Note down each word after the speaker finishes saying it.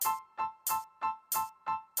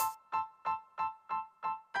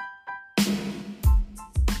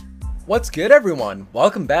What's good, everyone?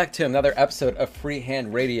 Welcome back to another episode of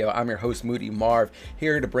Freehand Radio. I'm your host, Moody Marv,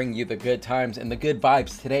 here to bring you the good times and the good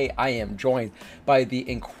vibes. Today, I am joined by the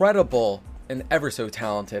incredible and ever so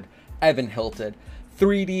talented Evan Hilton,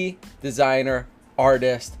 3D designer,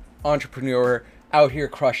 artist, entrepreneur, out here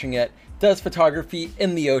crushing it, does photography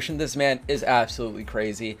in the ocean. This man is absolutely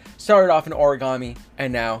crazy. Started off in origami,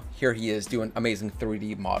 and now here he is doing amazing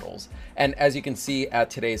 3D models. And as you can see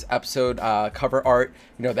at today's episode cover art,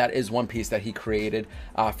 that is one piece that he created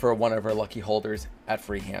for one of our lucky holders at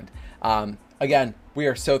Freehand. Again, we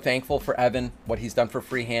are so thankful for Evan, what he's done for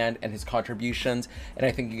Freehand and his contributions. And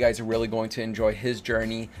I think you guys are really going to enjoy his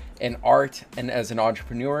journey in art and as an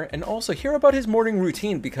entrepreneur, and also hear about his morning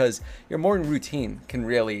routine, because your morning routine can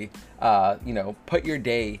really, put your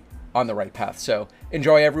day on the right path. So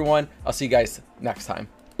enjoy, everyone. I'll see you guys next time.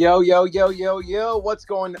 Yo, what's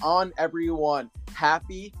going on, everyone?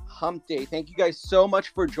 Happy hump day. Thank you guys so much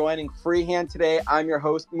for joining Freehand today. I'm your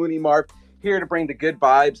host, Mooney Marv, here to bring the good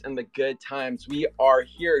vibes and the good times. We are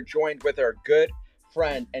here joined with our good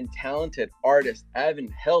friend and talented artist,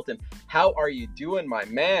 Evan Hilton. How are you doing, my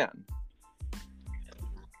man?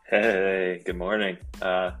 Hey, good morning.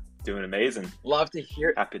 Doing amazing. Love to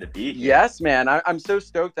hear. Happy to be here. Yes, man. I'm so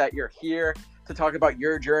stoked that you're here to talk about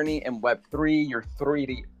your journey in Web3, your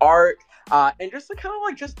 3D art, and just to kind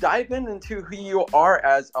of just dive into who you are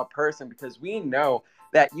as a person, because we know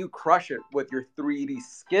that you crush it with your 3D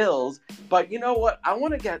skills. But you know what? I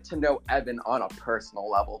want to get to know Evan on a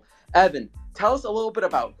personal level. Evan, tell us a little bit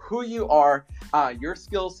about who you are, your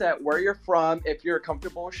skill set, where you're from, if you're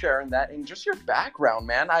comfortable sharing that, and just your background,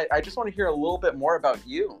 man. I just want to hear a little bit more about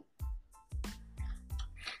you.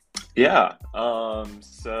 Yeah. A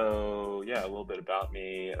little bit about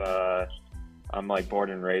me. I'm born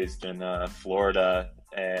and raised in Florida,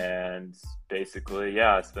 and basically,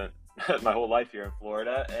 I spent my whole life here in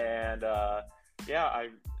Florida, and I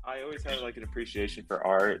always had an appreciation for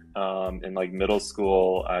art. In middle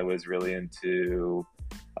school, I was really into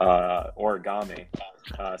origami,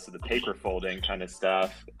 so the paper folding kind of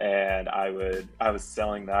stuff, and I was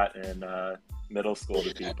selling that in middle school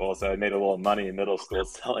to people. So I made a little money in middle school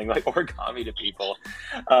selling origami to people.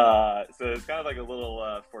 So it's kind of a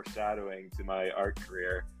little foreshadowing to my art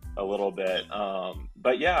career a little bit.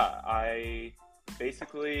 But yeah, I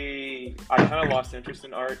kind of lost interest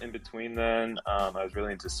in art in between then. I was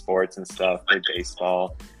really into sports and stuff, played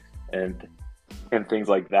baseball and things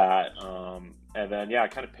like that. And then, I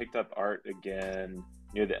kind of picked up art again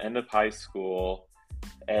near the end of high school,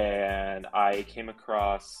 and I came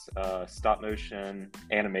across stop motion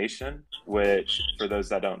animation, which, for those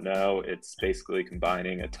that don't know, it's basically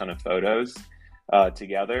combining a ton of photos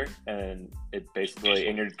together, and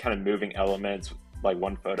you're kind of moving elements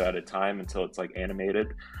one photo at a time until it's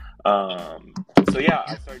animated. I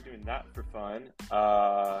started doing that for fun.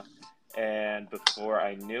 And before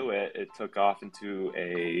I knew it, it took off into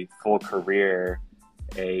a full career,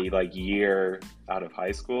 a year out of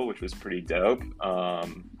high school, which was pretty dope. I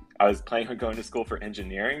was planning on going to school for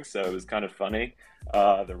engineering, so it was kind of funny,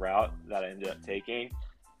 the route that I ended up taking.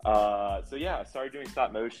 I started doing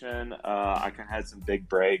stop motion. I kind of had some big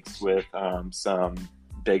breaks with some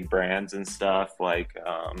big brands and stuff like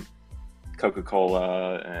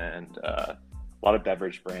Coca-Cola and a lot of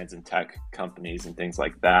beverage brands and tech companies and things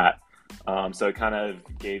like that. So it kind of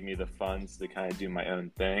gave me the funds to kind of do my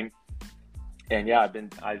own thing. And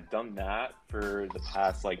I've done that for the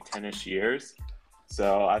past 10-ish years.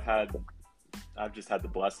 So I've just had the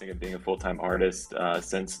blessing of being a full-time artist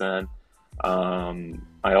since then.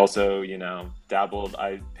 I also, dabbled.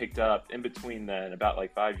 I picked up in between then, about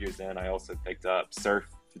 5 years in, I also picked up surf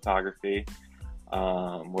photography,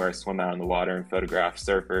 where I swim out in the water and photograph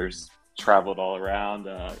surfers. Traveled all around,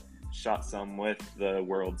 shot some with the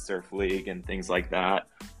World Surf League and things like that.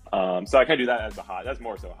 So I kind of do that as a hobby. That's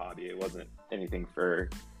more so a hobby. It wasn't anything for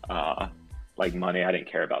money. I didn't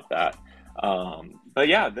care about that. The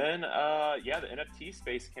NFT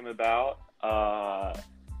space came about,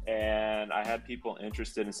 and I had people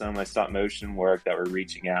interested in some of my stop motion work that were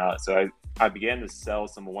reaching out. So I began to sell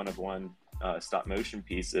some one-of-one stop motion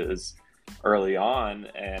pieces early on,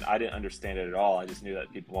 and I didn't understand it at all. I just knew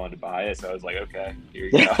that people wanted to buy it, so I was like, okay, here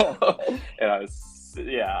you go. And I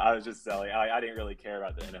was just selling. I didn't really care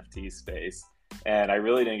about the NFT space, and I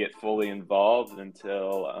really didn't get fully involved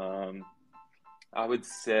until I would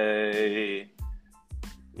say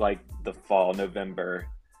the fall, November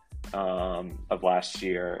of last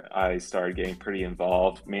year. I started getting pretty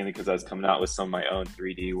involved, mainly because I was coming out with some of my own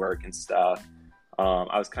 3D work and stuff.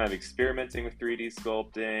 I was kind of experimenting with 3D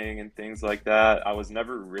sculpting and things like that. I was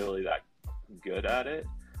never really that good at it.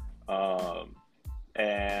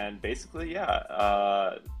 And basically,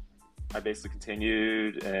 I basically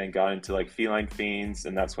continued and got into like Feline Fiends,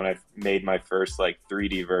 and that's when I made my first like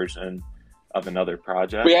 3D version of another We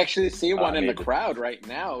project. actually see one I in the made the crowd right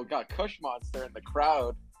now. We got Kush Monster in the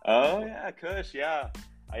crowd. Oh yeah, Kush, yeah.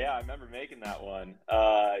 Yeah, I remember making that one.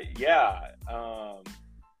 Yeah,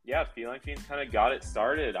 Feline Fiends kind of got it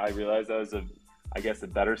started. I realized I was I guess, a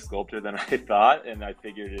better sculptor than I thought, and I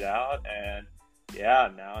figured it out. And yeah,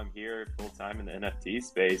 now I'm here full time in the NFT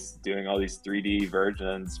space, doing all these 3D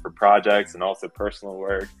versions for projects and also personal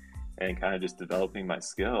work, and kind of just developing my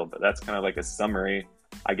skill. But that's kind of like a summary,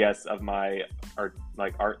 I guess, of my art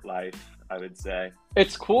life, I would say.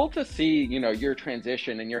 It's cool to see, your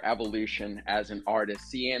transition and your evolution as an artist,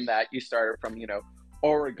 seeing that you started from,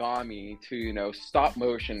 origami to, stop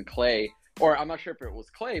motion clay, or I'm not sure if it was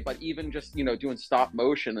clay, but even just, doing stop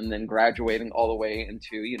motion and then graduating all the way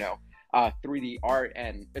into, 3D art.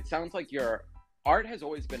 And it sounds like your art has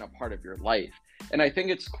always been a part of your life. And I think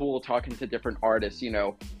it's cool talking to different artists,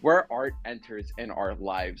 where art enters in our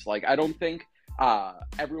lives. Like, I don't think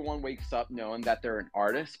everyone wakes up knowing that they're an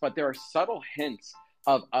artist, but there are subtle hints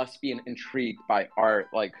of us being intrigued by art.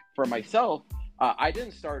 Like for myself, I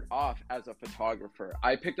didn't start off as a photographer.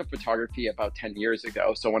 I picked up photography about 10 years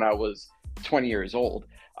ago, so when I was 20 years old.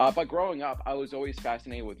 But growing up, I was always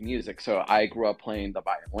fascinated with music. So I grew up playing the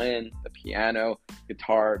violin, the piano,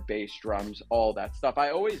 guitar, bass, drums, all that stuff. I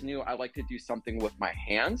always knew I like to do something with my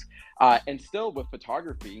hands. And still with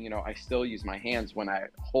photography, I still use my hands when I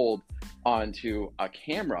hold onto a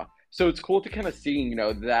camera. So it's cool to kind of see,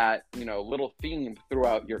 that, little theme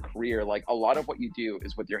throughout your career. Like a lot of what you do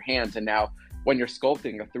is with your hands. And now when you're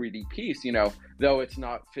sculpting a 3D piece, though it's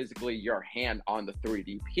not physically your hand on the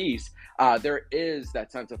 3D piece, there is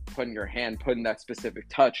that sense of putting your hand, putting that specific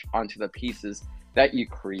touch onto the pieces that you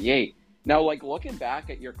create. Now, like looking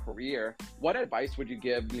back at your career, what advice would you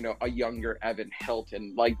give, a younger Evan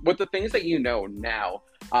Hilton, like with the things that you know now,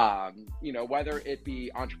 whether it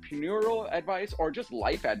be entrepreneurial advice or just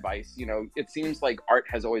life advice? It seems like art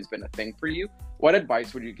has always been a thing for you. What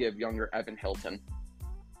advice would you give younger Evan Hilton?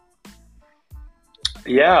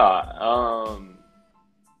 Yeah,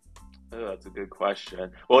 that's a good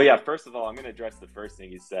question. Well, yeah, first of all, I'm going to address the first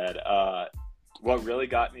thing you said. What really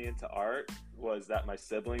got me into art was that my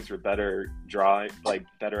siblings were better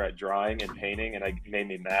at drawing and painting, and it made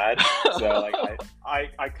me mad. So like I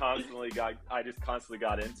just constantly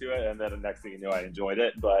got into it, and then the next thing you know, I enjoyed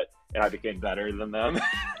it, and I became better than them.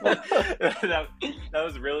 that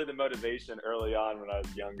was really the motivation early on when I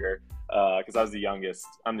was younger, because I was the youngest.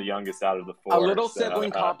 I'm the youngest out of the four. A little sibling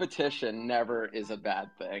competition never is a bad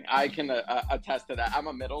thing. I can attest to that. I'm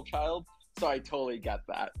a middle child, so I totally get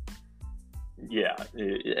that. Yeah,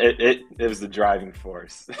 it was the driving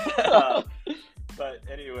force. But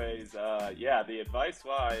anyways, the advice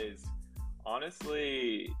wise,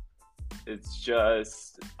 honestly, it's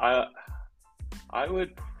just I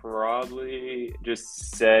would probably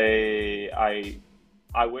just say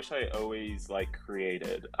I wish I always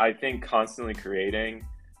created. I think constantly creating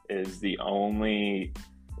is the only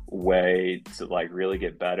way to really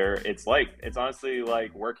get better. It's honestly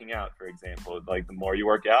like working out, for example. Like the more you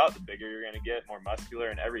work out, the bigger you're going to get, more muscular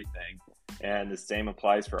and everything. And the same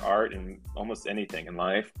applies for art and almost anything in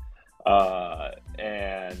life.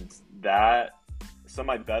 And some of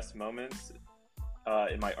my best moments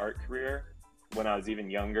in my art career when I was even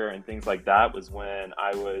younger and things like that was when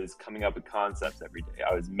I was coming up with concepts every day.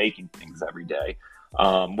 I was making things every day.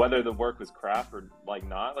 Whether the work was crap or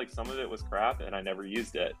not, some of it was crap and I never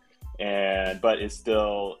used it. But it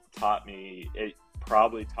still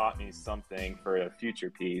probably taught me something for a future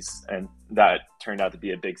piece. And that turned out to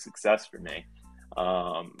be a big success for me.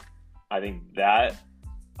 I think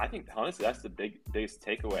honestly, that's the biggest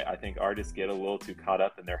takeaway. I think artists get a little too caught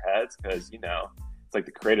up in their heads because, it's like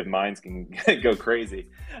the creative minds can go crazy.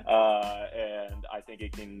 And I think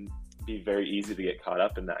it can be very easy to get caught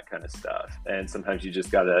up in that kind of stuff. And sometimes you just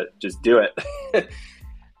gotta do it.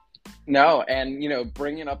 No, and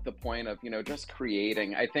bringing up the point of just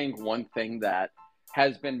creating, I think one thing that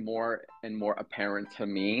has been more and more apparent to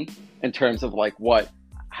me in terms of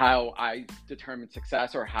how I determine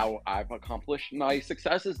success or how I've accomplished my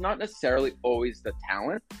success is not necessarily always the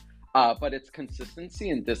talent, but it's consistency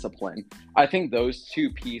and discipline. I think those two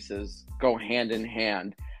pieces go hand in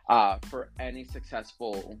hand for any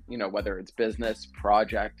successful, whether it's business,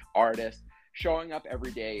 project, artist, showing up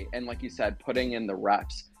every day. And like you said, putting in the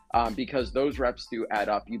reps. because those reps do add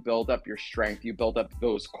up. You build up your strength, you build up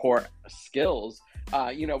those core skills.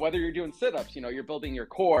 Whether you're doing sit-ups, you're building your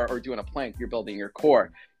core, or doing a plank, you're building your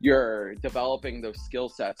core. You're developing those skill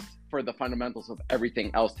sets for the fundamentals of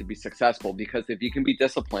everything else to be successful. Because if you can be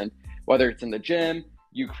disciplined, whether it's in the gym,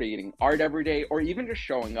 you creating art every day, or even just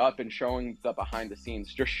showing up and showing the behind the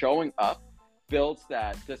scenes, just showing up builds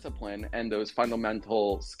that discipline and those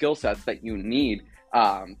fundamental skill sets that you need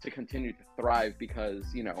to continue to thrive. Because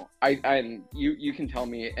you can tell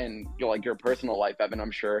me in your personal life, Evan,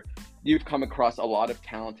 I'm sure you've come across a lot of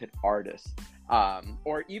talented artists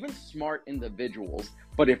or even smart individuals,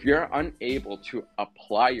 but if you're unable to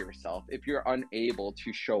apply yourself, if you're unable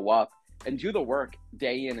to show up and do the work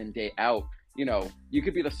day in and day out, you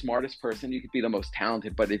could be the smartest person, you could be the most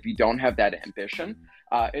talented, but if you don't have that ambition,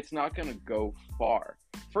 it's not going to go far.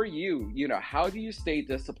 For you, how do you stay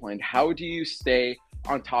disciplined? How do you stay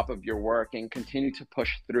on top of your work and continue to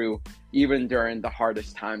push through even during the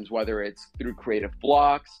hardest times, whether it's through creative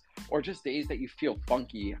blocks or just days that you feel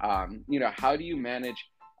funky? How do you manage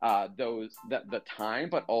the time,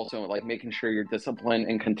 but also making sure you're disciplined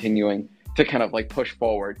and continuing to kind of push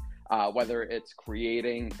forward, whether it's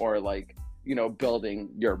creating or building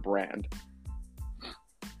your brand?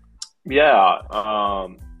 Yeah,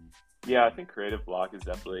 I think creative block is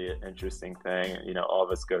definitely an interesting thing. All of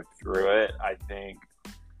us go through it. I think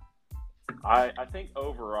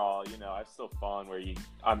overall, I still fall in where you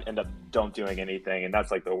end up don't doing anything, and that's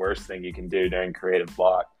the worst thing you can do during creative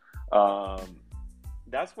block.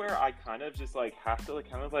 That's where I kind of just have to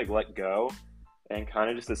let go and kind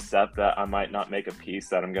of just accept that I might not make a piece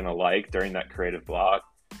that I'm gonna like during that creative block.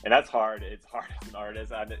 And that's hard. It's hard as an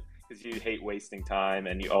artist because you hate wasting time,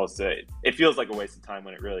 and you also, it feels like a waste of time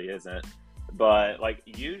when it really isn't. But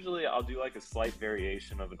usually I'll do a slight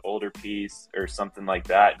variation of an older piece or something like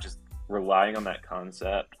that, just relying on that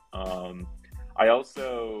concept. I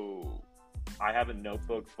have a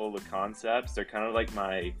notebook full of concepts. They're kind of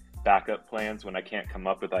my backup plans when I can't come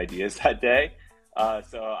up with ideas that day.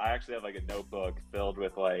 So I actually have a notebook filled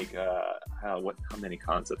with how many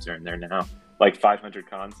concepts are in there now? 500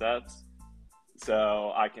 concepts.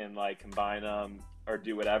 So I can combine them or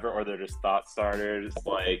do whatever, or they're just thought starters.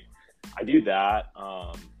 I do that.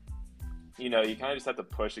 You kind of just have to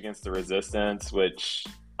push against the resistance, which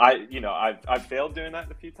I've failed doing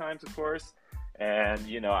that a few times, of course. And,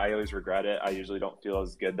 I always regret it. I usually don't feel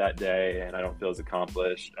as good that day, and I don't feel as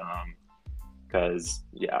accomplished.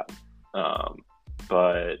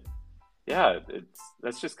 But yeah,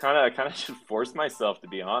 that's just I kind of should force myself, to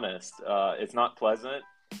be honest. It's not pleasant,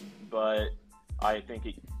 but I think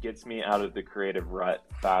it gets me out of the creative rut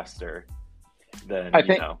faster than,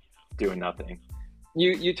 doing nothing.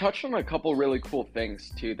 You touched on a couple really cool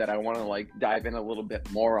things too that I want to dive in a little bit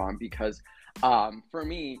more on, because for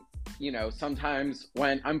me, sometimes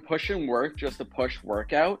when I'm pushing work just to push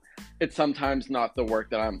work out, it's sometimes not the work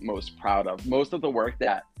that I'm most proud of. Most of the work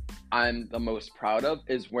that I'm the most proud of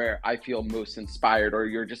is where I feel most inspired, or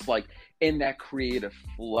you're just in that creative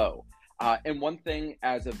flow. And one thing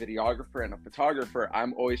as a videographer and a photographer,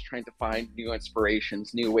 I'm always trying to find new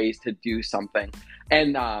inspirations, new ways to do something.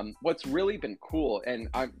 And what's really been cool, and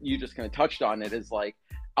you just kind of touched on it, is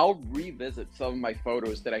I'll revisit some of my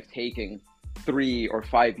photos that I've taken 3 or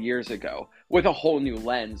 5 years ago with a whole new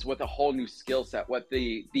lens, with a whole new skill set, with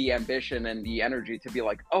the ambition and the energy to be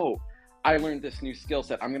oh, I learned this new skill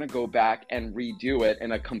set. I'm going to go back and redo it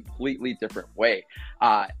in a completely different way.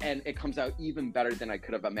 And it comes out even better than I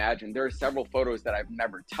could have imagined. There are several photos that I've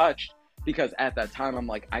never touched because at that time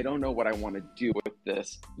I'm I don't know what I want to do with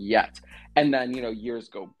this yet. And then, years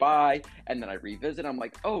go by and then I revisit. I'm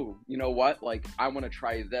oh, you know what? I want to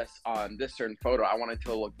try this on this certain photo. I want it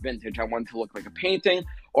to look vintage. I want it to look like a painting,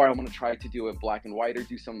 or I want to try to do it black and white or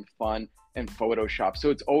do something fun in Photoshop. So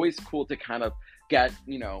it's always cool to kind of get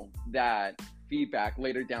that feedback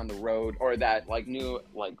later down the road, or that new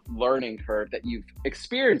learning curve that you've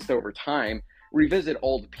experienced over time, revisit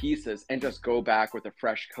old pieces and just go back with a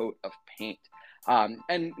fresh coat of paint. And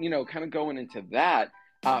kind of going into that,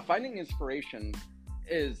 finding inspiration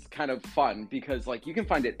is kind of fun because you can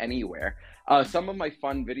find it anywhere. Some of my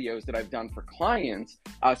fun videos that I've done for clients,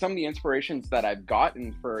 some of the inspirations that I've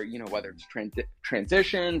gotten for whether it's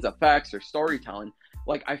transitions, effects, or storytelling,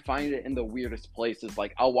 I find it in the weirdest places.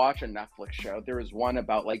 I'll watch a Netflix show. There was one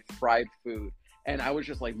about fried food, and I was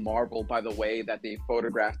just marveled by the way that they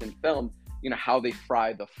photographed and filmed, how they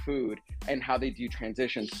fry the food and how they do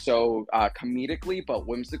transitions so comedically but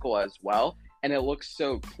whimsical as well, and it looks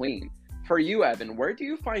so clean. For you, Evan, where do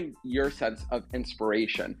you find your sense of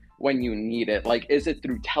inspiration? when you need it? Like, is it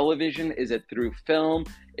through television? Is it through film?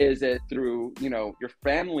 Is it through, your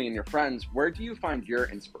family and your friends? Where do you find your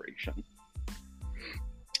inspiration?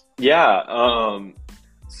 Yeah,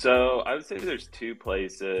 so I would say there's two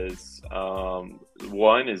places.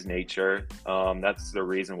 One is nature. That's the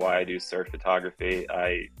reason why I do surf photography.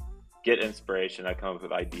 I get inspiration. I come up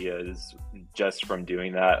with ideas just from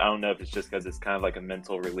doing that. I don't know if it's just because it's kind of like a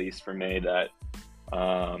mental release for me that,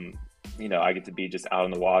 I get to be just out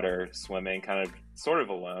in the water, swimming, kind of sort of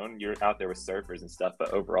alone. You're out there with surfers and stuff,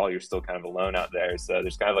 but overall you're still kind of alone out there. So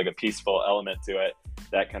there's kind of like a peaceful element to it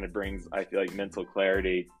that kind of brings, I feel like, mental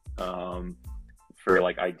clarity for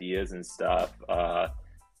like ideas and stuff.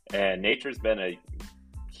 And nature's been a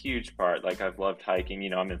huge part. Like, I've loved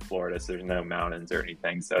hiking. I'm in Florida, so there's no mountains or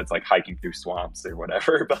anything, so it's like hiking through swamps or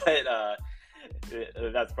whatever. But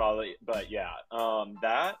that's probably, but yeah,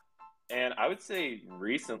 that. And I would say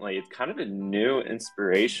recently it's kind of a new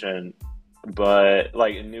inspiration, but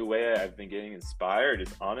like a new way I've been getting inspired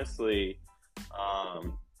is honestly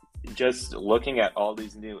just looking at all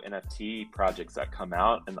these new NFT projects that come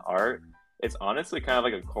out in art. It's honestly kind of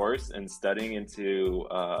like a course in studying into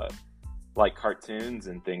like cartoons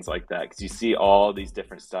and things like that, because you see all these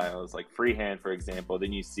different styles, like freehand, for example.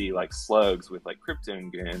 Then you see like slugs with like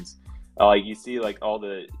Krypton goons. Like, you see like all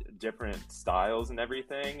the different styles and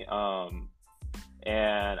everything.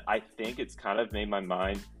 And I think it's kind of made my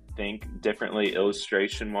mind think differently,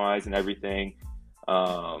 illustration wise and everything.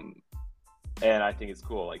 And I think it's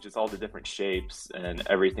cool, like just all the different shapes and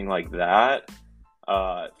everything like that.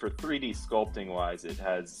 For 3D sculpting wise, it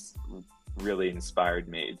has really inspired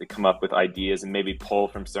me to come up with ideas and maybe pull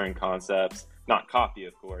from certain concepts, not copy,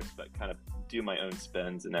 of course, but kind of do my own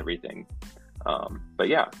spins and everything. But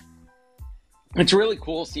yeah. It's really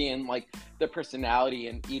cool seeing like the personality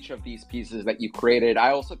in each of these pieces that you created.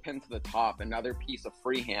 I also pinned to the top another piece of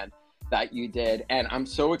freehand that you did, and I'm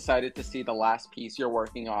so excited to see the last piece you're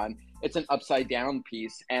working on. It's an upside down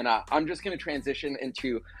piece, and I'm just going to transition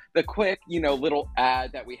into the quick, little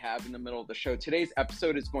ad that we have in the middle of the show. Today's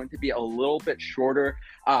episode is going to be a little bit shorter.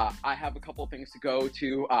 I have a couple of things to go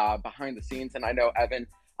to behind the scenes, and I know, Evan,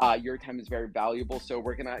 your time is very valuable, so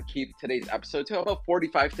we're going to keep today's episode to about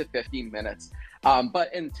 45 to 50 minutes.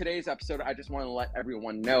 But in today's episode, I just want to let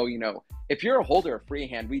everyone know, if you're a holder of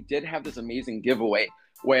freehand, we did have this amazing giveaway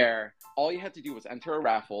where all you had to do was enter a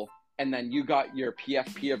raffle, and then you got your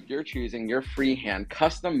PFP of your choosing, your freehand,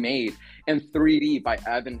 custom made in 3D by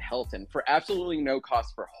Hilton for absolutely no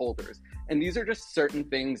cost for holders. And these are just certain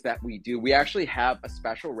things that we do. We actually have a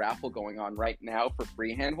special raffle going on right now for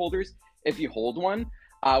freehand holders, if you hold one,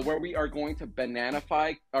 where we are going to banana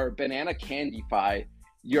candyfy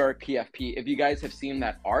your PFP. If you guys have seen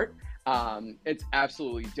that art, it's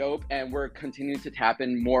absolutely dope, and we're continuing to tap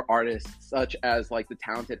in more artists such as like the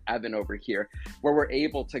talented Evan over here, where we're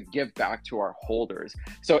able to give back to our holders.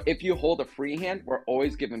 So if you hold a freehand, we're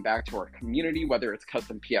always giving back to our community, whether it's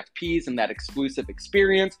custom PFPs and that exclusive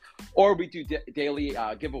experience, or we do daily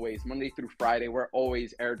giveaways Monday through Friday. We're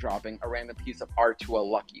always airdropping a random piece of art to a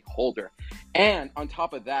lucky holder. And on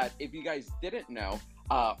top of that, if you guys didn't know,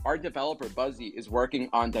 our developer Buzzy is working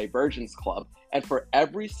on Divergence Club, and for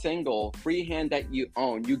every single freehand that you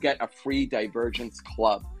own, you get a free Divergence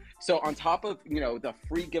Club. So on top of the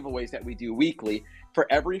free giveaways that we do weekly, for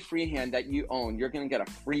every freehand that you own, you're going to get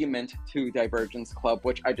a free mint to Divergence Club,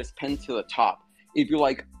 which I just pinned to the top. If you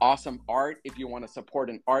like awesome art, if you want to support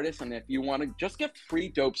an artist, and if you want to just get free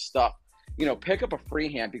dope stuff, pick up a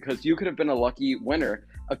freehand, because you could have been a lucky winner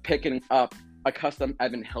of picking up a custom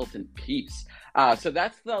Evan Hilton piece. So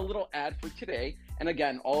that's the little ad for today. And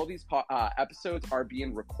again, all of these episodes are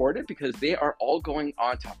being recorded because they are all going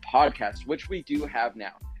on to podcasts, which we do have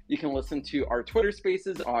now. You can listen to our Twitter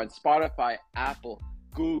Spaces on Spotify, Apple,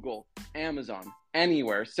 Google, Amazon,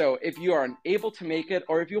 anywhere. So if you are unable to make it,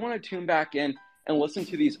 or if you want to tune back in and listen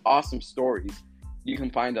to these awesome stories, you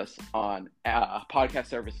can find us on podcast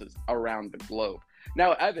services around the globe.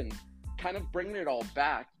 Now, Evan, kind of bringing it all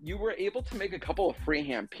back, you were able to make a couple of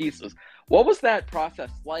freehand pieces. What was that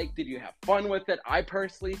process like? Did you have fun with it? I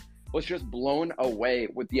personally was just blown away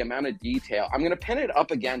with the amount of detail. I'm going to pin it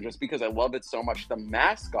up again just because I love it so much. The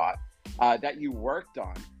mascot that you worked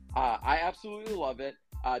on, I absolutely love it.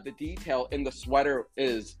 The detail in the sweater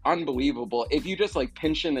is unbelievable. If you just like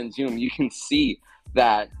pinch in and zoom, you can see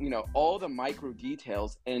that, all the micro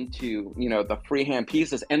details into, the freehand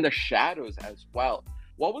pieces and the shadows as well.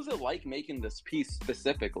 What was it like making this piece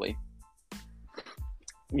specifically?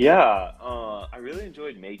 Yeah, I really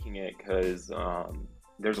enjoyed making it because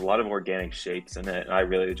there's a lot of organic shapes in it, and I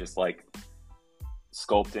really just like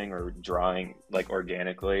sculpting or drawing like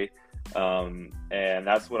organically. And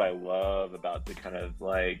that's what I love about the kind of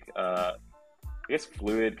like I guess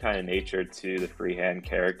fluid kind of nature to the freehand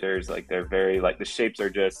characters. Like they're very like the shapes are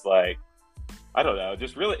just like, I don't know,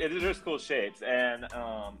 just really they're just cool shapes. And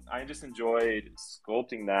I just enjoyed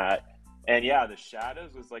sculpting that. And yeah, the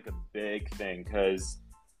shadows was like a big thing because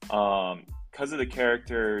of the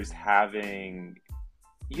characters having,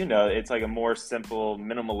 you know, it's like a more simple,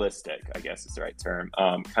 minimalistic, I guess is the right term,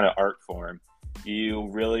 kind of art form. You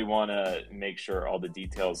really want to make sure all the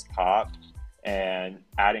details pop, and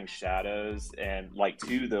adding shadows and like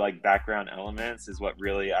to the like background elements is what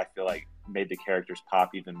really I feel like made the characters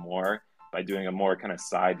pop even more, by doing a more kind of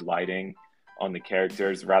side lighting on the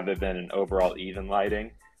characters rather than an overall even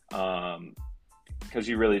lighting. Because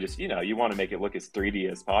you really just, you know, you want to make it look as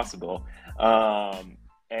 3D as possible.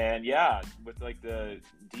 And yeah, with like the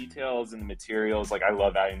details and the materials, like I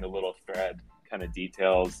love adding the little thread kind of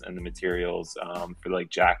details and the materials for like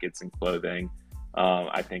jackets and clothing.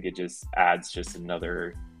 I think it just adds just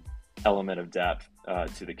another element of depth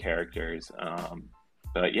to the characters.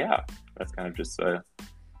 But yeah, that's kind of just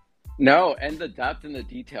No, and the depth and the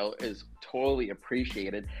detail is totally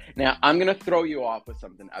appreciated. Now, I'm going to throw you off with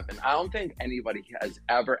something, Evan. I don't think anybody has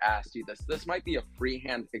ever asked you this. This might be a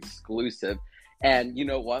freehand exclusive. And you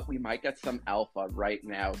know what? We might get some alpha right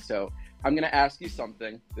now. So I'm going to ask you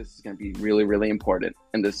something. This is going to be really, really important.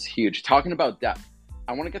 And this is huge. Talking about depth,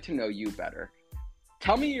 I want to get to know you better.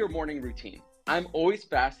 Tell me your morning routine. I'm always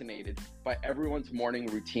fascinated by everyone's morning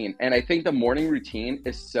routine. And I think the morning routine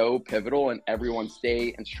is so pivotal in everyone's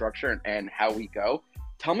day and structure and how we go.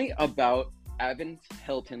 Tell me about Evan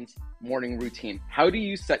Hilton's morning routine. How do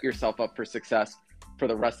you set yourself up for success for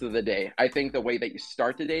the rest of the day? I think the way that you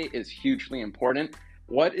start the day is hugely important.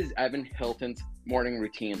 What is Evan Hilton's morning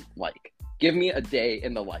routine like? Give me a day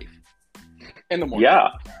in the life. In the morning.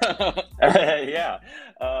 Yeah. Yeah.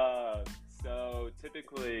 So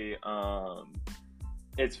typically,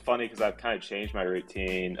 it's funny because I've kind of changed my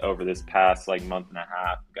routine over this past like month and a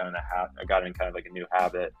half. I got in kind of like a new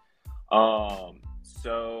habit.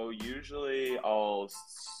 So usually I'll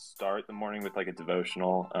start the morning with like a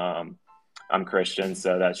devotional. I'm Christian,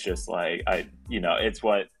 so that's just like it's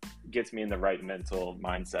what gets me in the right mental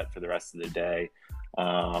mindset for the rest of the day.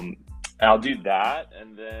 I'll do that,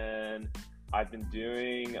 and then I've been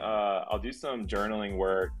doing I'll do some journaling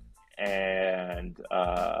work, and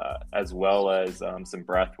as well as some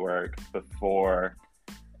breath work before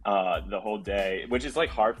the whole day, which is like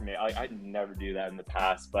hard for me. I never do that in the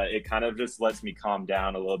past, but it kind of just lets me calm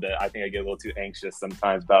down a little bit. I think I get a little too anxious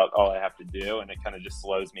sometimes about all I have to do, and it kind of just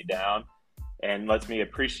slows me down and lets me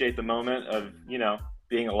appreciate the moment of, you know,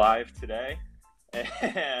 being alive today,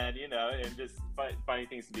 and, you know, and just finding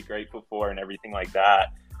things to be grateful for and everything like that.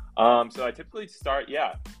 So I typically start,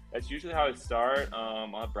 that's usually how I start. I'll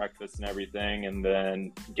have breakfast and everything, and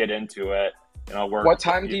then get into it, and I'll work. What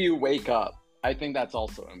time do you wake up? I think that's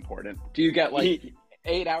also important. Do you get like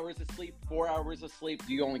 8 hours of sleep, 4 hours of sleep?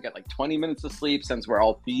 Do you only get like 20 minutes of sleep since we're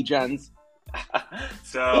all B-gens?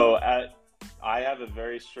 So I have a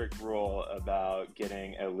very strict rule about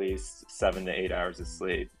getting at least 7 to 8 hours of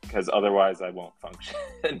sleep, because otherwise I won't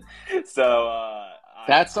function. So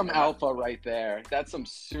that's some alpha right there. That's some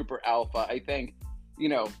super alpha. I think, you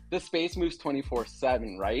know, the space moves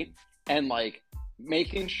 24/7, right? And like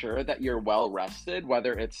making sure that you're well rested,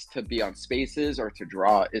 whether it's to be on spaces or to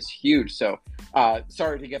draw, is huge. So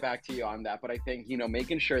sorry to get back to you on that, but I think, you know,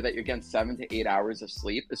 making sure that you're getting 7 to 8 hours of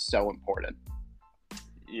sleep is so important.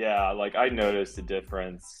 Yeah, like I noticed a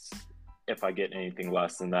difference if I get anything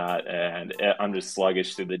less than that, and I'm just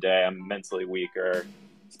sluggish through the day. I'm mentally weaker,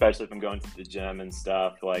 especially if I'm going to the gym and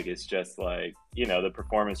stuff. Like, it's just like, you know, the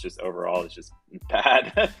performance just overall is just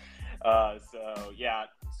bad.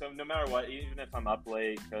 So no matter what, even if I'm up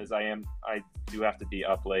late, because I do have to be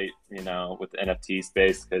up late, you know, with the NFT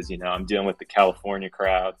space, because, you know, I'm dealing with the California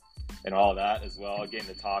crowd and all that as well, getting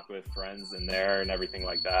to talk with friends in there and everything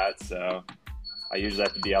like that. So I usually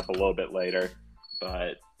have to be up a little bit later,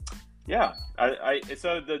 but yeah,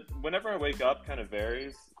 whenever I wake up kind of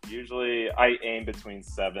varies. Usually I aim between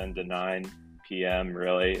 7 to 9 p.m.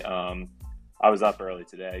 really. I was up early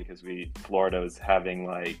today because Florida was having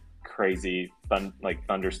like crazy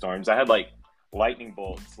thunderstorms. I had like lightning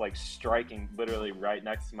bolts like striking literally right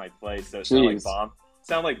next to my place. So it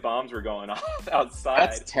sounded like bombs were going off outside.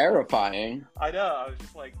 That's terrifying. I know. I was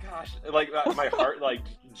just like, gosh, like my heart like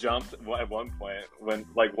jumped at one point when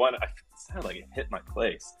it sounded like it hit my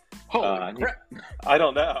place. Holy crap. I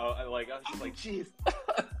don't know. I was just like, geez.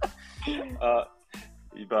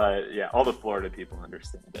 But yeah, all the Florida people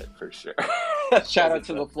understand it for sure. Shout out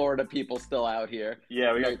to the Florida people still out here.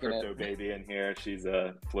 Yeah, we got Crypto Baby in here. She's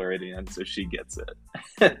a Floridian, so she gets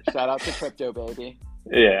it. Shout out to Crypto Baby.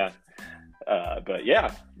 Yeah. But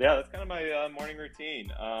yeah, that's kind of my morning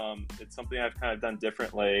routine. It's something I've kind of done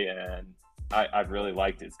differently, and I've really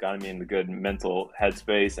liked it. It's gotten me in the good mental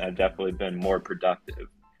headspace, and I've definitely been more productive,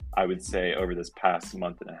 I would say, over this past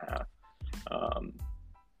month and a half.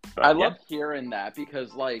 I love hearing that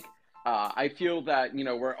because, like, I feel that, you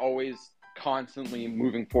know, we're always constantly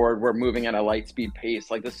moving forward. We're moving at a light speed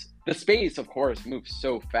pace. Like the space, of course, moves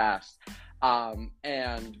so fast.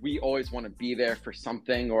 And we always want to be there for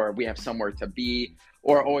something, or we have somewhere to be,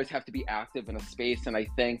 or always have to be active in a space. And I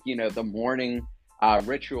think, you know, the morning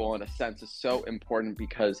ritual in a sense is so important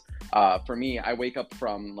because for me, I wake up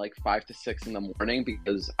from like 5 to 6 in the morning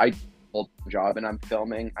because I job and I'm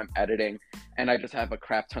filming, I'm editing, and I just have a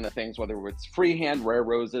crap ton of things, whether it's freehand, rare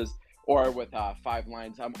roses, or with 5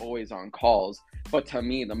 lines. I'm always on calls. But to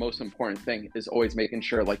me, the most important thing is always making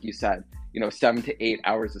sure, like you said, you know, 7 to 8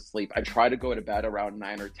 hours of sleep. I try to go to bed around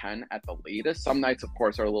 9 or 10 at the latest. Some nights, of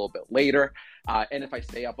course, are a little bit later. And if I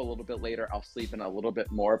stay up a little bit later, I'll sleep in a little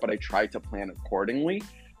bit more, but I try to plan accordingly.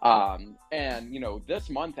 And, you know, this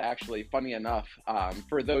month, actually, funny enough,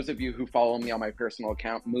 for those of you who follow me on my personal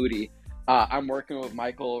account, Moody, I'm working with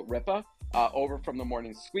Michael Ripa over from the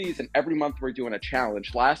Morning Squeeze, and every month we're doing a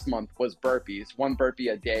challenge. Last month was burpees, 1 burpee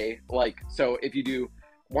a day. Like, so if you do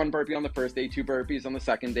 1 burpee on the first day, 2 burpees on the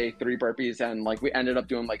second day, 3 burpees, and like we ended up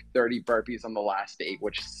doing like 30 burpees on the last day,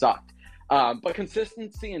 which sucked. But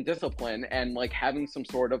consistency and discipline and like having some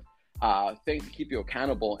sort of thing to keep you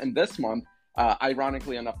accountable. And this month,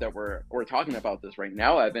 ironically enough that we're talking about this right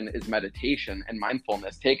now, Evan, is meditation and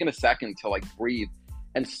mindfulness. Taking a second to like breathe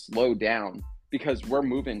and slow down, because we're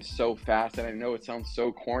moving so fast. And I know it sounds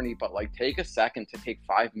so corny, but like take a second to take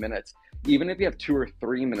 5 minutes, even if you have 2 or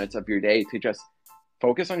 3 minutes of your day, to just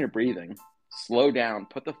focus on your breathing, slow down,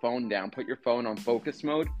 put the phone down, put your phone on focus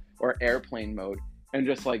mode or airplane mode, and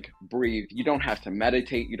just like breathe. You don't have to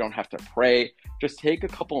meditate. You don't have to pray. Just take a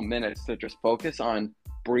couple minutes to just focus on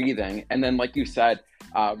breathing. And then, like you said,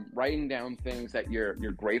 writing down things that you're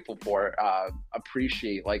grateful for,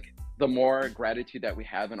 appreciate. Like, the more gratitude that we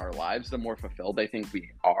have in our lives, the more fulfilled I think we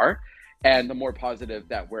are, and the more positive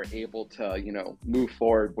that we're able to, you know, move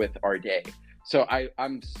forward with our day. So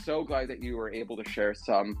I'm so glad that you were able to share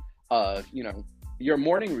some of, you know, your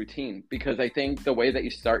morning routine, because I think the way that you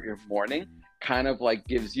start your morning kind of like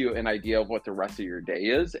gives you an idea of what the rest of your day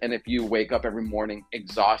is. And if you wake up every morning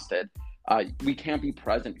exhausted, we can't be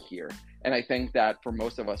present here. And I think that for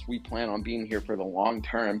most of us, we plan on being here for the long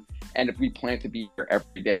term. And if we plan to be here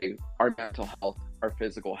every day, our mental health, our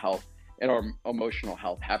physical health, and our emotional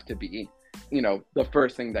health have to be, you know, the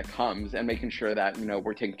first thing that comes, and making sure that, you know,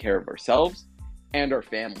 we're taking care of ourselves and our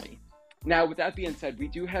family. Now, with that being said, we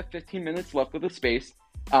do have 15 minutes left of the space,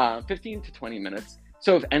 15 to 20 minutes.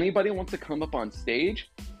 So if anybody wants to come up on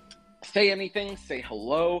stage, say anything, say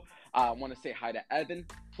hello, want to say hi to Evan,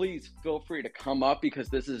 please feel free to come up, because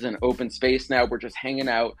this is an open space now. We're just hanging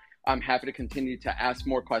out. I'm happy to continue to ask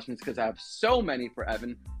more questions because I have so many for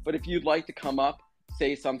Evan. But if you'd like to come up,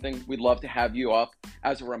 say something, we'd love to have you up.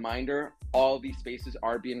 As a reminder, all these spaces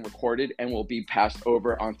are being recorded and will be passed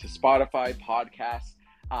over onto Spotify, podcasts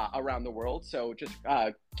around the world. So just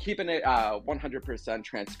keeping it 100%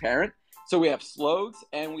 transparent. So we have Slogs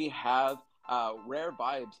and we have Rare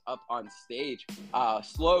Vibes up on stage.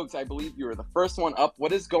 Slogs, I believe you were the first one up.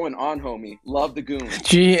 What is going on, homie? Love the goon.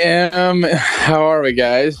 GM, how are we,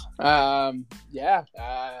 guys? I'm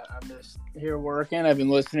just here working. I've been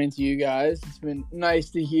listening to you guys. It's been nice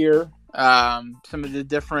to hear some of the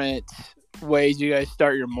different ways you guys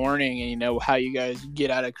start your morning, and you know how you guys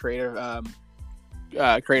get out of creative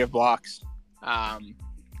blocks.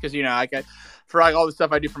 Because you know, for like all the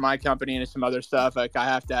stuff I do for my company and some other stuff, like I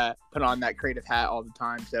have to put on that creative hat all the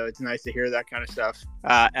time. So it's nice to hear that kind of stuff.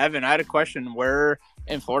 Evan, I had a question. Where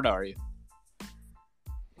in Florida are you?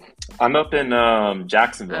 I'm up in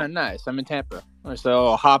Jacksonville. Oh, nice. I'm in Tampa. So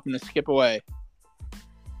I'll hop and skip away.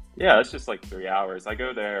 Yeah, it's just like 3 hours. I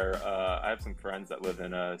go there. I have some friends that live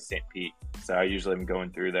in St. Pete, so I usually am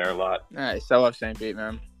going through there a lot. Nice. I love St. Pete,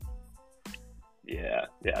 man. Yeah,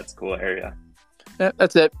 it's a cool area. Yeah,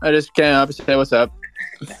 that's it. I just came up to say what's up.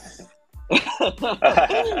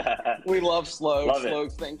 We love Slogs. Love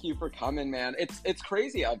Slogs, thank you for coming, man. It's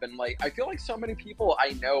crazy. I've been like, I feel like so many people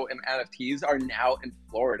I know in NFTs are now in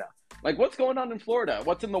Florida. Like, what's going on in Florida?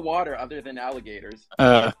 What's in the water other than alligators?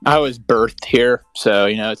 I was birthed here, so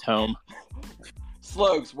you know it's home.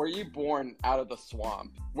 Slugs, were you born out of the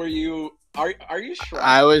swamp? Are you Shrek?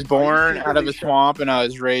 I was born out of secretly a Shrek? swamp, and I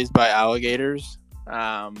was raised by alligators.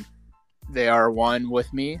 They are one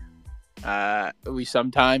with me. We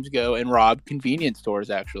sometimes go and rob convenience stores,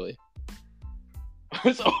 actually.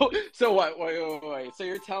 So what? Wait. So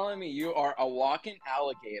you're telling me you are a walking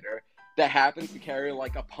alligator that happens to carry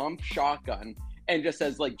like a pump shotgun and just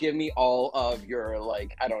says like, "Give me all of your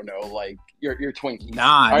like, I don't know, like your Twinkies."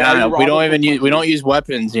 Nah. We don't use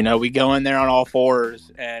weapons. You know, we go in there on all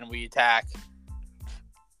fours and we attack.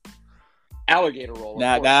 Alligator roll.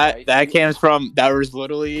 That came from, that was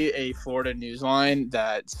literally a Florida news line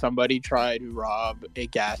that somebody tried to rob a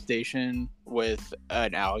gas station with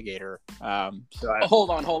an alligator. Hold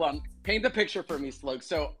on. Paint the picture for me, Slug.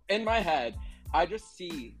 So in my head, I just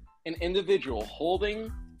see an individual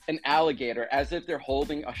holding an alligator as if they're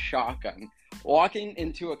holding a shotgun, walking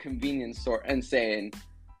into a convenience store and saying,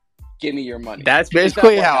 "Give me your money." That's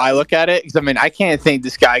basically how I look at it. Because I mean, I can't think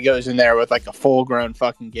this guy goes in there with like a full-grown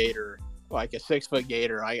fucking gator, like a 6-foot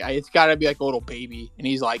gator. It's got to be like a little baby, and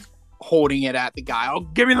he's like holding it at the guy. "Oh,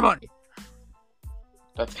 give me the money."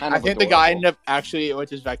 That's kind of. I think adorable. the guy ended up actually,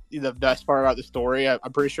 which is like the best part about the story. I'm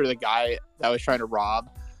pretty sure the guy that was trying to rob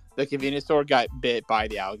the convenience store got bit by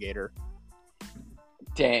the alligator.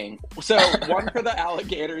 Dang. So 1 for the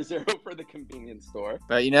alligator, 0 for the convenience store.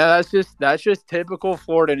 But you know, that's just typical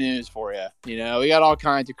Florida news for you. You know, we got all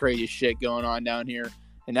kinds of crazy shit going on down here,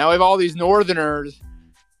 and now we have all these Northerners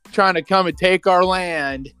trying to come and take our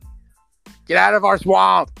land. Get out of our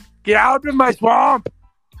swamp! Get out of my swamp!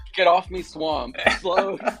 Get off me, swamp.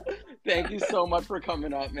 Slow. Thank you so much for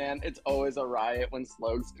coming up, man. It's always a riot when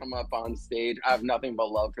Slogs come up on stage. I have nothing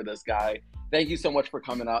but love for this guy. Thank you so much for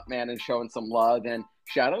coming up, man, and showing some love. And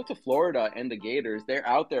shout out to Florida and the Gators. They're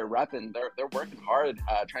out there repping. They're working hard,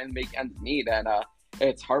 trying to make ends meet. And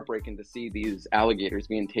it's heartbreaking to see these alligators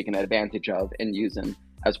being taken advantage of and using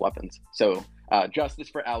as weapons. So justice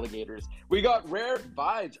for alligators. We got Rare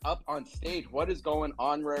Vibes up on stage. What is going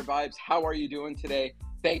on, Rare Vibes? How are you doing today?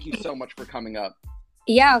 Thank you so much for coming up.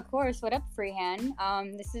 Yeah, of course. What up, Freehand?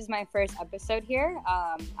 This is my first episode here.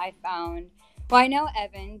 I know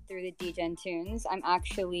Evan through the DGen Tunes. I'm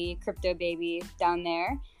actually Crypto Baby down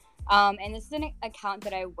there. And this is an account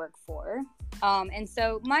that I work for. And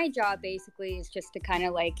so my job basically is just to kind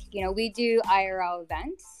of like, you know, we do IRL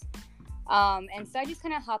events. And so I just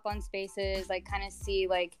kind of hop on spaces, like kind of see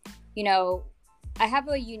like, you know, I have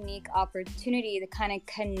a unique opportunity to kind of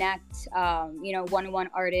connect, you know, one-on-one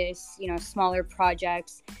artists, you know, smaller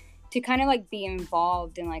projects, to kind of like be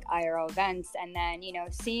involved in like IRL events. And then, you know,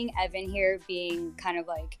 seeing Evan here being kind of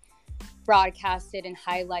like broadcasted and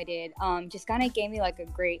highlighted just kind of gave me like a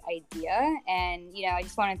great idea. And, you know, I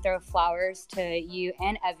just want to throw flowers to you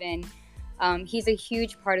and Evan. He's a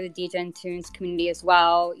huge part of the DGen Tunes community as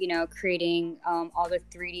well, you know, creating all the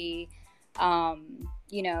 3D,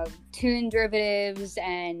 you know, tune derivatives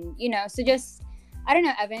and, you know, so just, I don't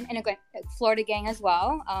know, Evan, and a Florida gang as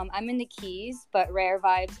well. I'm in the Keys, but Rare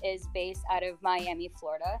Vibes is based out of Miami,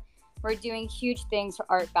 Florida. We're doing huge things for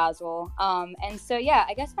Art Basel. And so, yeah,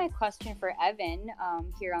 I guess my question for Evan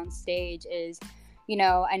here on stage is, you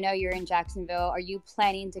know, I know you're in Jacksonville. Are you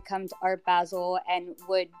planning to come to Art Basel, and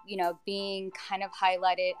would, you know, being kind of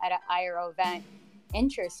highlighted at an IRL event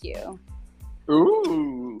interest you?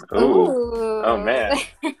 Ooh. Oh, man.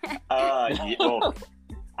 Well,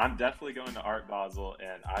 I'm definitely going to Art Basel,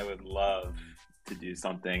 and I would love to do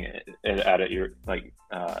something at a like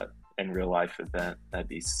in real life event. That'd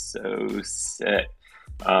be so sick.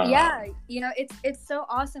 Yeah, you know, it's so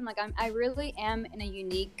awesome. Like I really am in a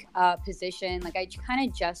unique position. Like I kind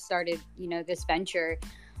of just started, you know, this venture,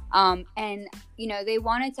 and you know, they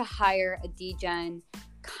wanted to hire a DGen,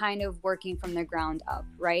 kind of working from the ground up,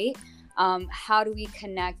 right? How do we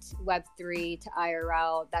connect Web3 to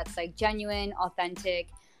IRL that's like genuine, authentic?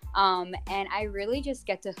 And I really just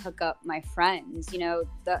get to hook up my friends, you know,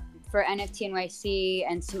 for NFT NYC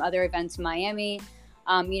and some other events in Miami.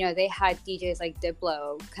 You know, they had DJs like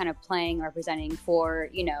Diplo kind of playing, representing for,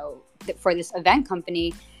 you know, for this event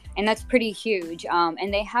company. And that's pretty huge.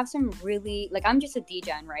 And they have some really, like, I'm just a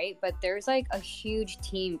DGen, right? But there's like a huge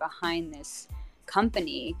team behind this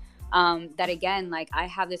company that, again, like I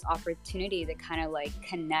have this opportunity to kind of like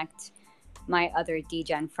connect my other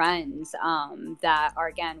DGen friends that are,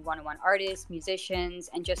 again, one-on-one artists, musicians,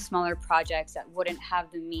 and just smaller projects that wouldn't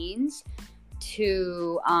have the means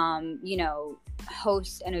to, you know,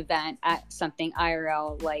 host an event at something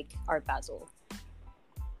IRL like Art Basel.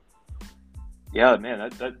 Yeah, man,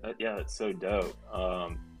 yeah, that's so dope.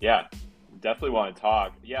 Yeah, definitely want to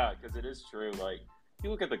talk. Yeah, because it is true. Like, you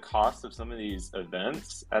look at the cost of some of these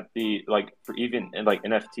events at the, like, for even in like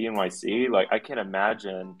NFT NYC, like I can't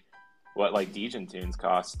imagine what like Degen Tunes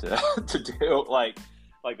cost to to do. Like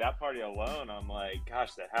that party alone, I'm like,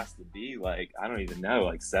 gosh, that has to be like, I don't even know,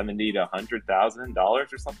 like $70,000 to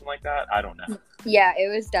 $100,000 or something like that. I don't know. Yeah, it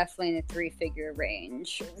was definitely in the 3-figure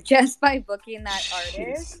range just by booking that Jeez.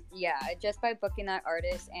 artist. Yeah, just by booking that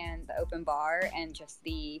artist and the open bar and just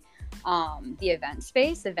the event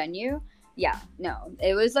space, the venue. Yeah, no,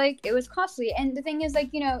 it was costly. And the thing is, like,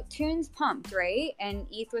 you know, Tunes pumped, right? And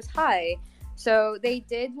ETH was high, so they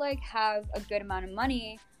did like have a good amount of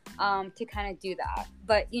money to kind of do that.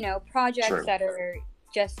 But, you know, projects True. that are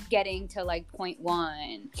just getting to like 0.1,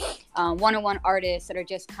 101 artists that are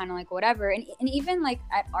just kind of like whatever. And even like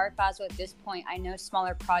at Art Basel at this point, I know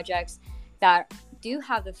smaller projects that do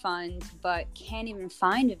have the funds but can't even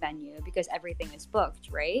find a venue because everything is booked,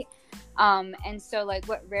 right? And so like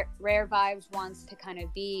what Rare Vibes wants to kind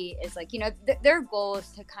of be is like, you know, their goal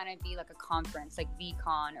is to kind of be like a conference like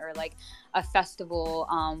VCon or like a festival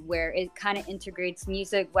where it kind of integrates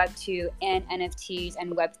music, Web 2 and NFTs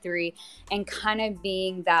and Web 3 and kind of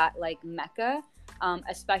being that like mecca,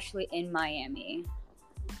 especially in Miami.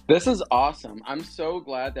 This is awesome. I'm so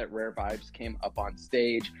glad that Rare Vibes came up on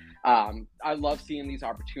stage. I love seeing these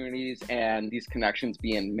opportunities and these connections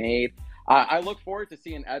being made. I look forward to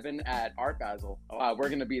seeing Evan at Art Basel. We're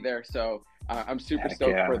going to be there, so I'm super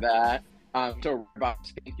stoked for that. So,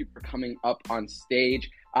 Vibes, thank you for coming up on stage.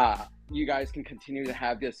 You guys can continue to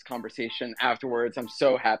have this conversation afterwards. I'm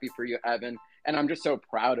so happy for you, Evan, and I'm just so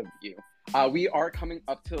proud of you. We are coming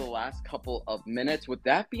up to the last couple of minutes. With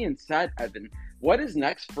that being said, Evan, what is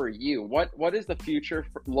next for you? What is the future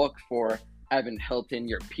look for Evan Hilton,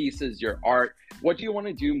 your pieces, your art? What do you want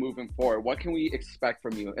to do moving forward? What can we expect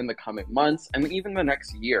from you in the coming months and even the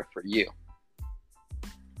next year for you?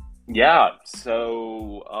 Yeah,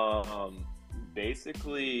 so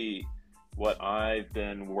basically what I've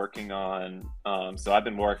been working on, so I've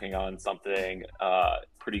been working on something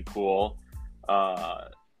pretty cool,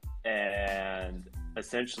 and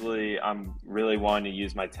essentially I'm really wanting to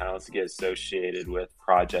use my talents to get associated with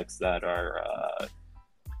projects that are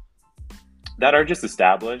just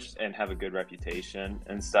established and have a good reputation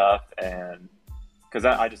and stuff, and because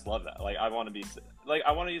I just love that. Like I want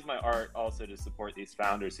to use my art also to support these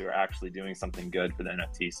founders who are actually doing something good for the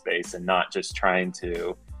NFT space and not just trying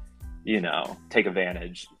to, you know, take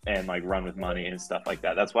advantage and like run with money and stuff like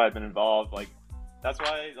that. That's why I've been involved. Like that's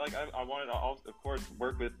why like I wanted to also, of course,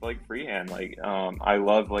 work with like Freehand. Like I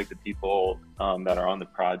love like the people that are on the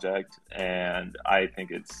project, and I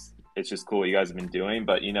think it's just cool what you guys have been doing.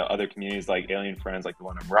 But you know, other communities like Alien Friends, like the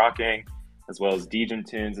one I'm rocking, as well as Degen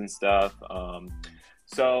Tunes and stuff.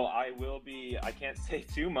 So I can't say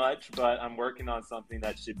too much, but I'm working on something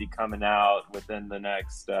that should be coming out within the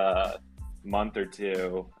next month or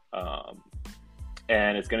two.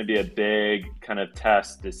 And it's going to be a big kind of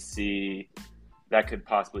test to see that could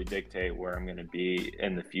possibly dictate where I'm going to be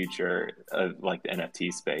in the future of like the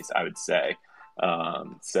NFT space, I would say.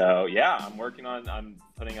 So yeah, I'm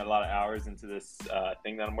putting a lot of hours into this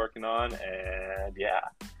thing that I'm working on, and yeah,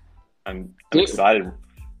 I'm excited.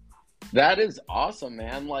 That is awesome,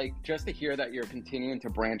 man. Like just to hear that you're continuing to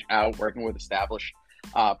branch out, working with established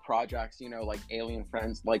projects, you know, like Alien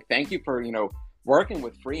Friends. Like thank you for, you know, working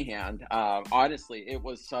with Freehand. Honestly, it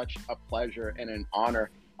was such a pleasure and an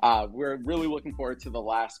honor. We're really looking forward to the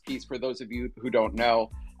last piece. For those of you who don't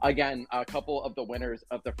know, again, a couple of the winners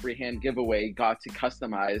of the Freehand giveaway got to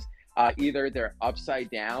customize either their upside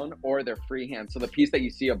down or their freehand. So the piece that you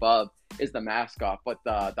see above is the mascot, but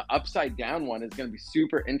the upside down one is going to be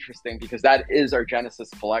super interesting because that is our Genesis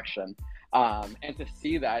collection. And to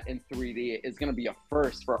see that in 3D is going to be a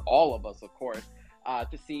first for all of us, of course,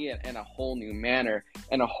 to see it in a whole new manner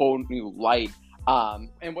and a whole new light.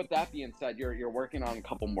 And with that being said, you're working on a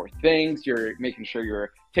couple more things. You're making sure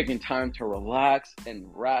you're taking time to relax and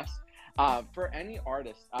rest. For any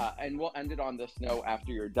artist, and we'll end it on this note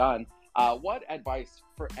after you're done, what advice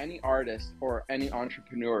for any artist or any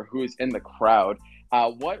entrepreneur who is in the crowd,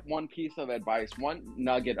 what one piece of advice, one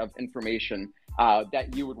nugget of information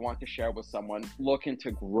that you would want to share with someone looking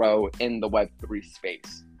to grow in the Web3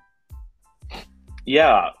 space?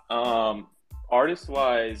 Yeah,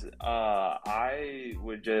 artist-wise, I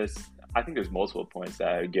think there's multiple points that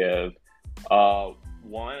I would give.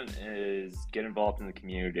 One is get involved in the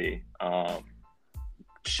community.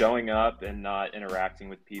 Showing up and not interacting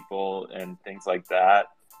with people and things like that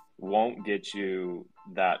won't get you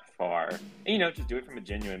that far. And, you know, just do it from a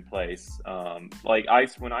genuine place.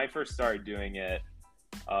 When I first started doing it,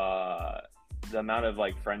 the amount of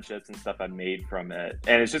like friendships and stuff I made from it.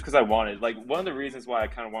 And it's just because I wanted, like, one of the reasons why I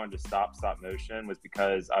kind of wanted to stop motion was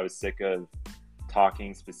because I was sick of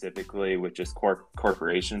talking specifically with just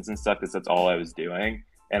corporations and stuff, because that's all I was doing.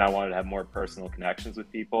 And I wanted to have more personal connections with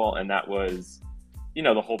people. And that was, you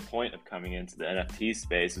know, the whole point of coming into the NFT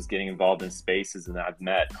space, was getting involved in spaces. And I've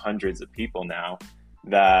met hundreds of people now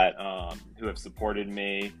that who have supported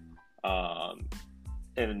me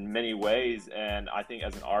in many ways. And I think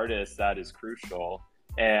as an artist, that is crucial.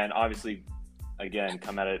 And obviously, again,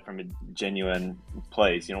 come at it from a genuine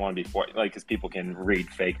place. You don't want to be because people can read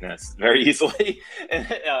fakeness very easily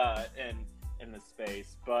in the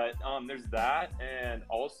space. But there's that, and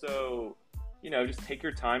also, you know, just take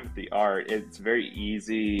your time with the art. It's very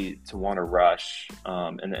easy to want to rush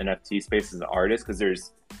in the NFT space as an artist, because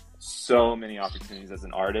there's so many opportunities as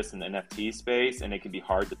an artist in the NFT space, and it can be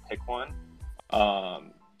hard to pick one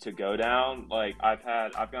to go down. Like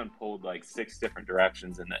I've gone pulled like 6 different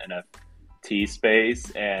directions in the NFT space,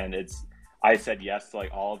 and I said yes to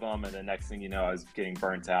like all of them, and the next thing you know, I was getting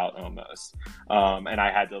burnt out almost, and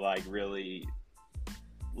I had to like really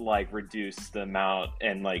like reduce the amount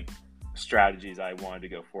and like strategies I wanted to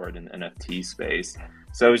go forward in the NFT space.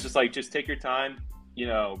 So it was just like, just take your time, you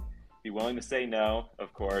know, be willing to say no,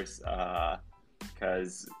 of course,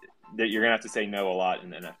 because you're gonna have to say no a lot in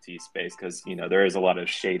the NFT space, because, you know, there is a lot of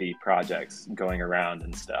shady projects going around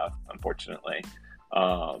and stuff, unfortunately.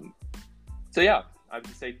 So yeah, I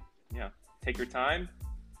would say, you know, take your time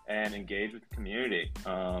and engage with the community.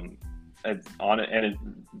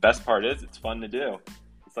 Best part is it's fun to do.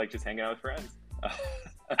 It's like just hanging out with friends.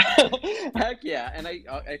 Heck yeah. And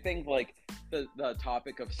I think like the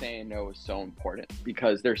topic of saying no is so important,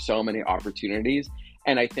 because there's so many opportunities.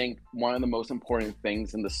 And I think one of the most important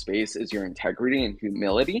things in the space is your integrity and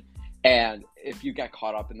humility. And if you get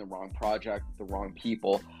caught up in the wrong project, the wrong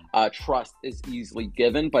people, trust is easily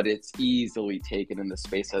given, but it's easily taken in the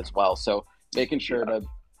space as well. So making sure to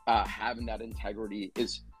having that integrity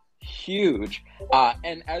is huge.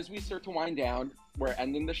 And as we start to wind down, we're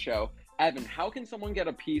ending the show. Evan, how can someone get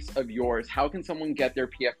a piece of yours? How can someone get their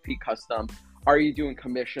PFP custom? Are you doing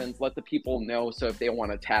commissions? Let the people know, so if they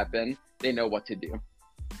want to tap in, they know what to do.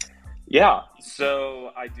 Yeah,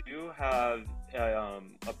 so I do have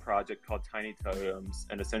a project called Tiny Totems,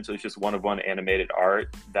 and essentially it's just one-of-one animated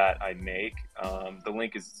art that I make. The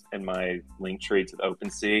link is in my link tree to the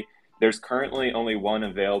OpenSea. There's currently only one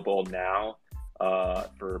available now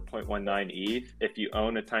for 0.19 ETH. If you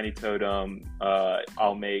own a Tiny Totem,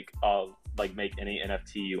 I'll make any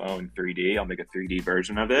NFT you own 3D. I'll make a 3D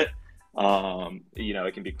version of it. You know,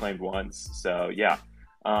 it can be claimed once. So yeah,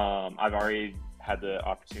 I've already had the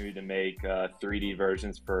opportunity to make 3D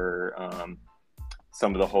versions for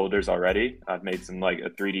some of the holders already. I've made some like a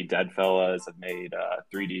 3D Deadfellas. I've made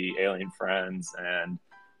 3D Alien Friends, and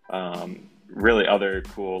really other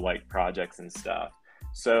cool like projects and stuff.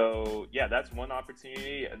 So yeah, that's one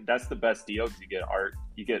opportunity. That's the best deal, because you get art,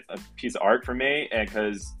 you get a piece of art from me, and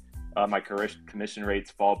because my commission rates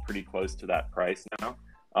fall pretty close to that price now.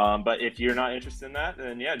 But if you're not interested in that,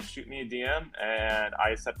 then yeah, just shoot me a DM, and I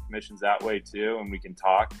accept commissions that way too, and we can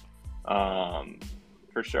talk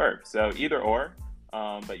for sure. So either or,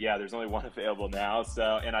 but yeah, there's only one available now.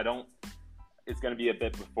 So, and it's going to be a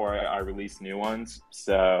bit before I release new ones.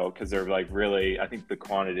 So, because they're like really, I think the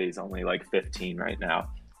quantity is only like 15 right now.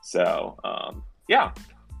 So, yeah.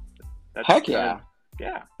 Heck yeah.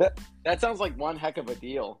 Yeah. That sounds like one heck of a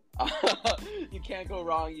deal. You can't go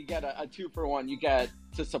wrong. You get a 2-for-1. You get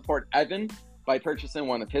to support Evan by purchasing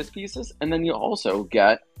one of his pieces, and then you also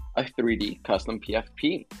get a 3D custom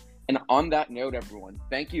PFP. And on that note, everyone,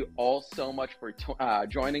 thank you all so much for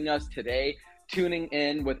joining us today, tuning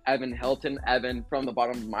in with Evan Hilton. Evan, from the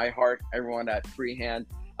bottom of my heart, everyone at Freehand,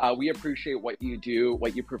 we appreciate what you do,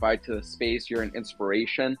 what you provide to the space. You're an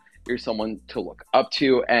inspiration. You're someone to look up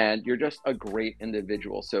to, and you're just a great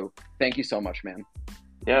individual. So thank you so much, man.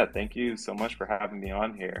 Yeah, thank you so much for having me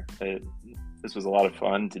on here. This was a lot of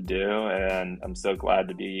fun to do, and I'm so glad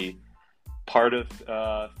to be part of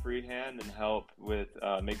Freehand and help with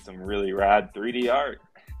make some really rad 3D art.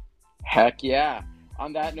 Heck yeah.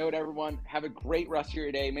 On that note, everyone, have a great rest of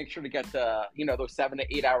your day. Make sure to get those 7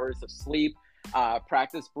 to 8 hours of sleep,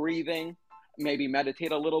 practice breathing, maybe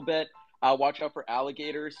meditate a little bit. Watch out for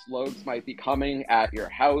alligators. Slogs might be coming at your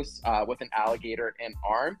house with an alligator in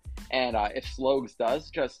arm. And if Slogs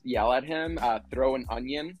does, just yell at him, throw an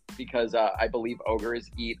onion, because I believe ogres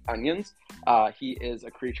eat onions. He is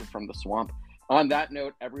a creature from the swamp. On that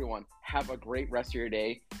note, everyone, have a great rest of your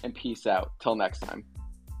day, and peace out. Till next time.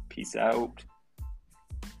 Peace out.